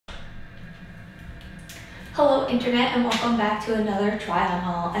Hello internet and welcome back to another try on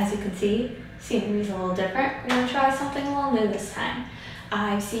haul. As you can see, scenery's a little different. We're going to try something a little new this time.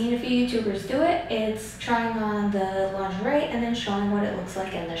 I've seen a few YouTubers do it. It's trying on the lingerie and then showing what it looks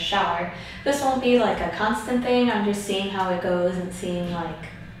like in the shower. This won't be like a constant thing. I'm just seeing how it goes and seeing like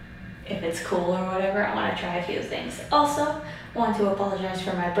if it's cool or whatever. I want to try a few things. Also, want to apologize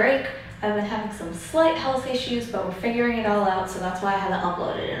for my break. I've been having some slight health issues, but we're figuring it all out, so that's why I haven't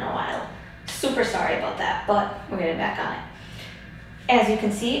uploaded in a while. Super sorry about that, but we're getting back on it. As you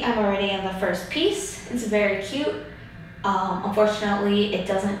can see, I'm already in the first piece. It's very cute. Unfortunately, it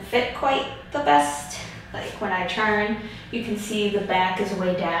doesn't fit quite the best. Like when I turn, you can see the back is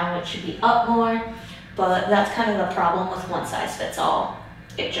way down. It should be up more, but that's kind of the problem with one size fits all.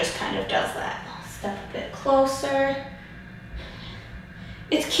 It just kind of does that. I'll step a bit closer.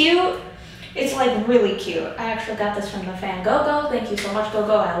 It's cute. It's like really cute. I actually got this from the fan Go-Go. Thank you so much,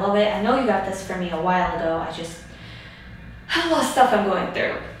 Go-Go. I love it. I know you got this for me a while ago. I just have a lot of stuff I'm going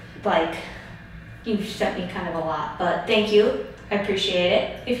through. Like, you've sent me kind of a lot, but thank you. I appreciate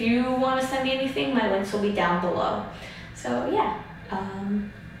it. If you want to send me anything, my links will be down below. So yeah,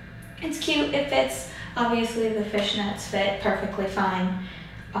 it's cute. It fits. Obviously, the fishnets fit perfectly fine.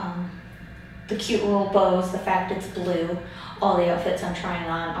 The cute little bows, the fact it's blue. All the outfits I'm trying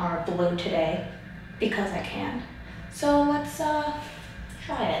on are blue today because I can. So let's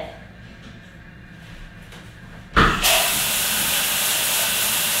try it.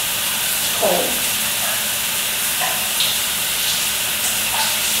 Cold.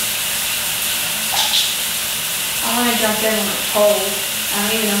 I want to jump in when it's cold. I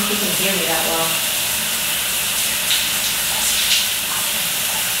don't even know if you can hear me that well.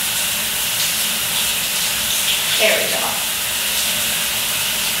 There we go.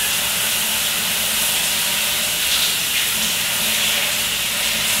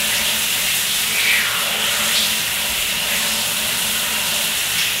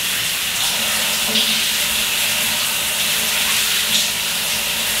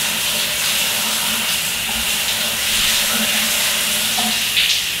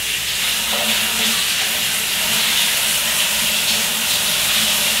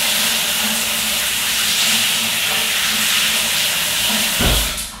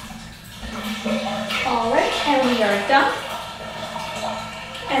 Are done.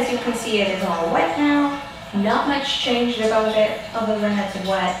 As you can see, it is all wet now. Not much changed about it other than it's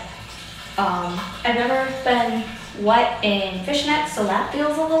wet. I've never been wet in fishnets, so that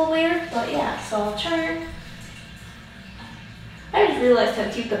feels a little weird, but yeah, so I'll turn. I just realized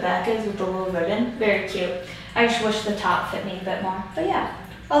how cute the back is with the little ribbon. Very cute. I just wish the top fit me a bit more, but yeah.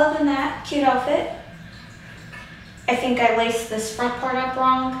 Other than that, cute outfit. I think I laced this front part up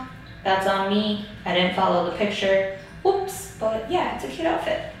wrong. That's on me. I didn't follow the picture. Whoops, but yeah, it's a cute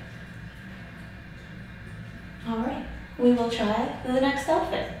outfit. All right, we will try the next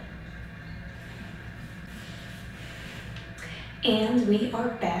outfit. And we are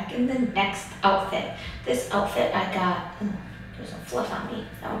back in the next outfit. This outfit I got, there's a fluff on me.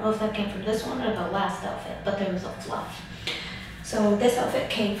 I don't know if that came from this one or the last outfit, but there was a fluff. So this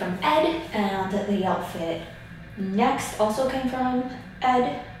outfit came from Ed, and the outfit next also came from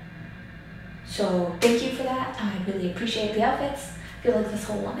Ed. So thank you for that. I really appreciate the outfits. I feel like this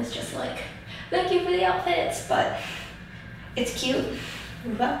whole one is just like, thank you for the outfits, but it's cute.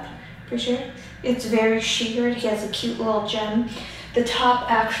 Move up, for sure. It's very sheared. He has a cute little gem. The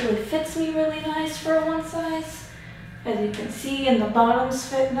top actually fits me really nice for a one size. As you can see, and the bottoms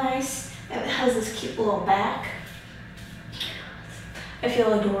fit nice. And it has this cute little back. I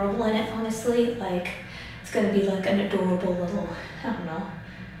feel adorable in it, honestly. Like, it's gonna be like an adorable little, I don't know,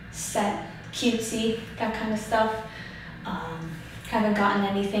 set. Cutesy, that kind of stuff. Haven't gotten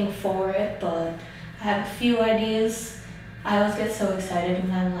anything for it, but I have a few ideas. I always get so excited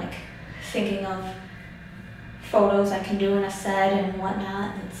when I'm like thinking of photos I can do in a set and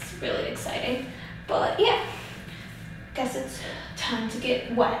whatnot. It's really exciting. But yeah, guess it's time to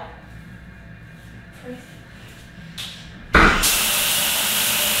get wet.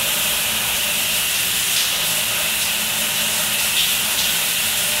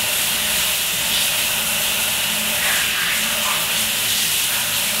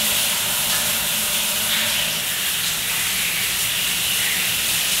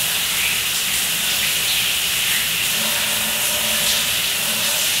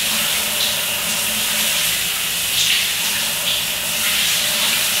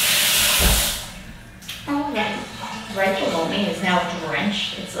 Right below me is now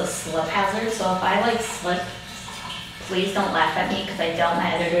drenched. It's a slip hazard, so if I like slip, please don't laugh at me because I doubt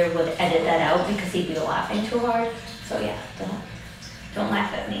my editor would edit that out because he'd be laughing too hard. So yeah, don't Don't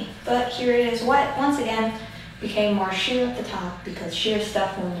laugh at me. But here it is wet once again. Became more sheer at the top because sheer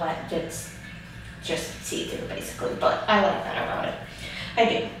stuff when wet it's just see-through basically. But I like that about it. I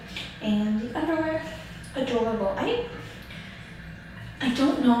do. And the underwear, adorable. I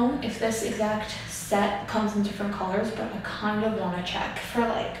don't know if this exact set comes in different colors, but I kind of want to check for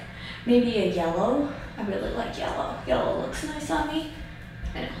like maybe a yellow. I really like yellow. Yellow looks nice on me.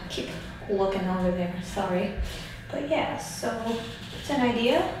 I don't keep looking over there, sorry. But yeah, so it's an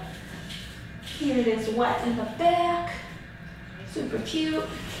idea. Here it is wet in the back. Super cute.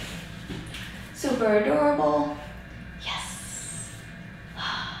 Super adorable. Yes.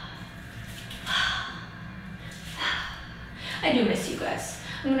 I do miss you guys.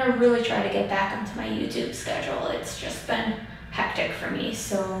 I'm gonna really try to get back onto my YouTube schedule. It's just been hectic for me.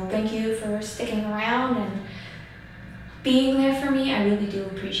 So thank you for sticking around and being there for me. I really do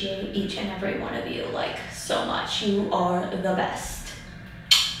appreciate each and every one of you, like, so much. You are the best.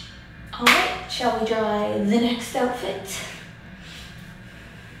 All right, shall we try the next outfit?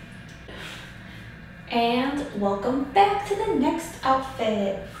 And welcome back to the next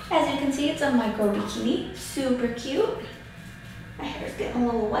outfit. As you can see, it's a micro bikini, super cute. My hair's getting a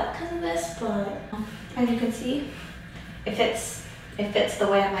little wet because of this, but as you can see, it fits the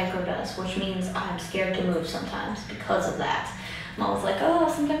way a micro does, which means I'm scared to move sometimes because of that. I'm always like,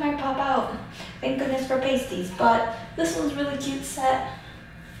 oh, something might pop out. Thank goodness for pasties. But this one's really cute set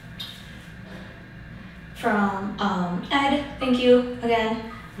from Ed. Thank you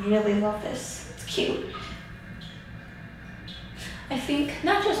again. Really love this. It's cute. I think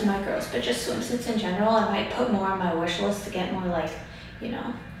not just micros, but just swimsuits in general. I might put more on my wish list to get more like, you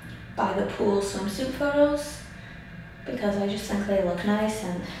know, by the pool swimsuit photos, because I just think they look nice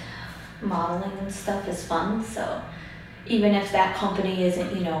and modeling and stuff is fun. So even if that company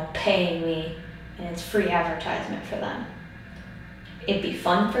isn't, you know, paying me and it's free advertisement for them, it'd be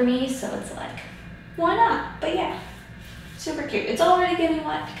fun for me. So it's like, why not? But yeah, super cute. It's already getting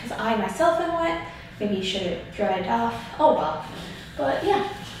wet because I myself am wet. Maybe you should have dried off. Oh well. But yeah,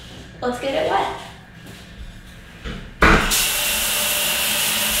 let's get it wet.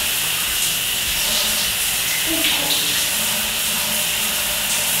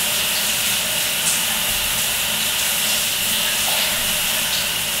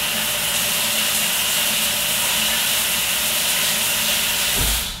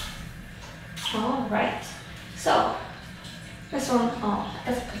 All right, so this one, oh, I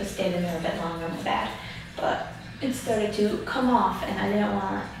guess I could have stayed in there a bit longer, my bad, but it started to come off and I didn't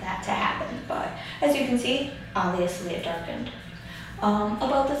want that to happen. But as you can see, obviously it darkened.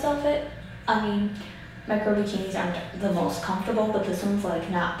 About this outfit, I mean, micro bikinis aren't the most comfortable, but this one's like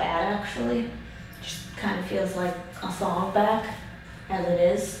not bad actually. Just kind of feels like a thong back as it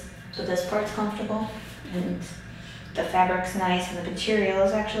is. So this part's comfortable and the fabric's nice and the material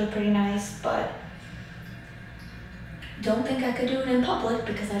is actually pretty nice, but don't think I could do it in public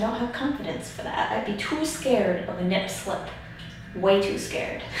because I don't have confidence for that. I'd be too scared of a nip slip. Way too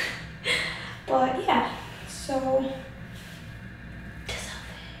scared. But yeah, so this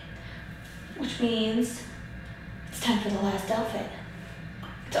outfit, which means it's time for the last outfit.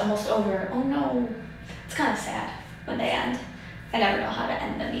 It's almost over. Oh no. It's kind of sad when they end. I never know how to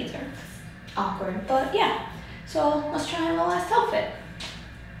end them either. It's awkward, but yeah. So let's try on the last outfit.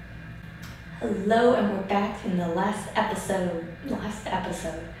 Hello, and we're back in the last episode. The last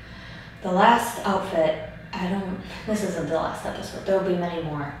outfit, this isn't the last episode. There will be many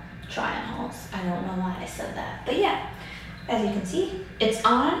more try-on hauls. I don't know why I said that. But yeah, as you can see, it's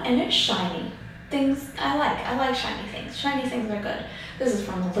on and it's shiny. Things I like shiny things. Shiny things are good. This is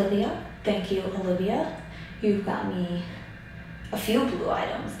from Olivia. Thank you, Olivia. You've got me a few blue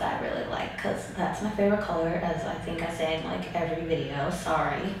items that I really like because that's my favorite color, as I think I say in like every video,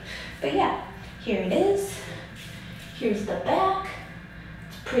 sorry. But yeah, here it is. Here's the back.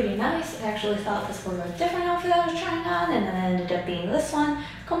 It's pretty nice. I actually thought this was a different outfit I was trying on and then it ended up being this one.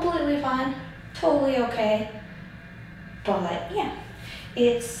 Completely fine, totally okay. But yeah,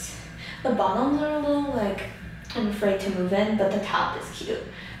 the bottoms are a little like, I'm afraid to move in, but the top is cute.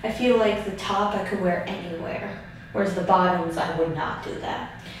 I feel like the top I could wear anywhere. Whereas the bottoms, I would not do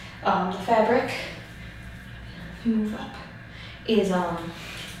that. The fabric, move up, is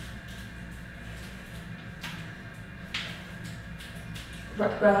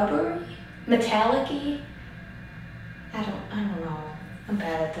rubbery, metallic-y. I don't know. I'm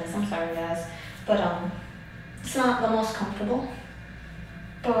bad at this. I'm sorry, guys. But it's not the most comfortable.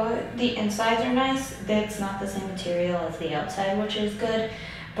 But the insides are nice. It's not the same material as the outside, which is good.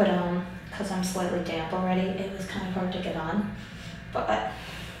 But because I'm slightly damp already, it was kind of hard to get on. But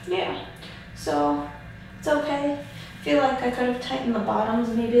yeah, so it's okay. feel like I could have tightened the bottoms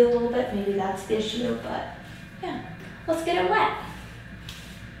maybe a little bit. Maybe that's the issue, but yeah, let's get it wet.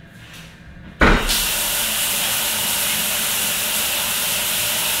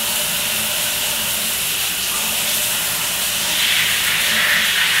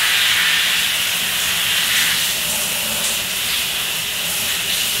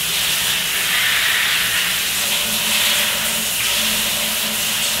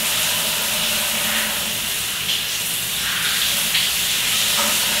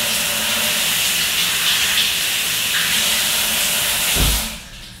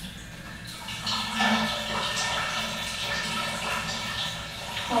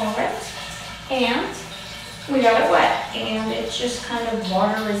 Alright, and we got it wet, and it's just kind of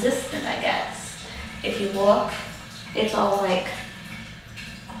water resistant, I guess. If you look, it's all like,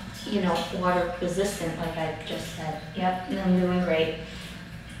 you know, water resistant, like I just said. Yep, I'm doing great.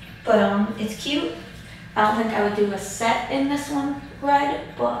 But it's cute. I don't think I would do a set in this one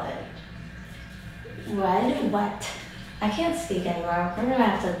red, but red, wet. I can't speak anymore. We're gonna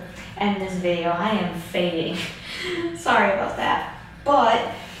have to end this video. I am fading. Sorry about that.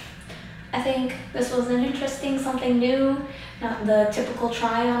 But I think this was an interesting, something new, not the typical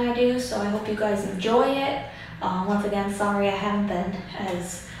try-on I do, so I hope you guys enjoy it. Once again, sorry I haven't been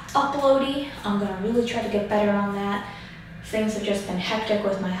as uploady. I'm gonna really try to get better on that. Things have just been hectic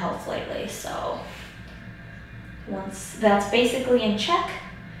with my health lately, so once that's basically in check,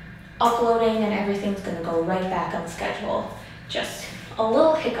 uploading and everything's gonna go right back on schedule. Just a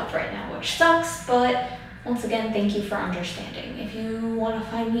little hiccup right now, which sucks, but once again, thank you for understanding. If you want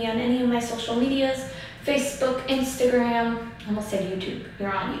to find me on any of my social medias, Facebook, Instagram, I almost said YouTube,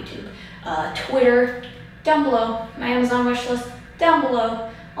 you're on YouTube, Twitter, down below, my Amazon wish list, down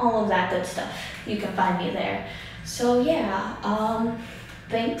below, all of that good stuff. You can find me there. So yeah,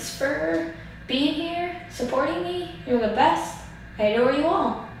 thanks for being here, supporting me. You're the best. I adore you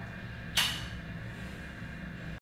all.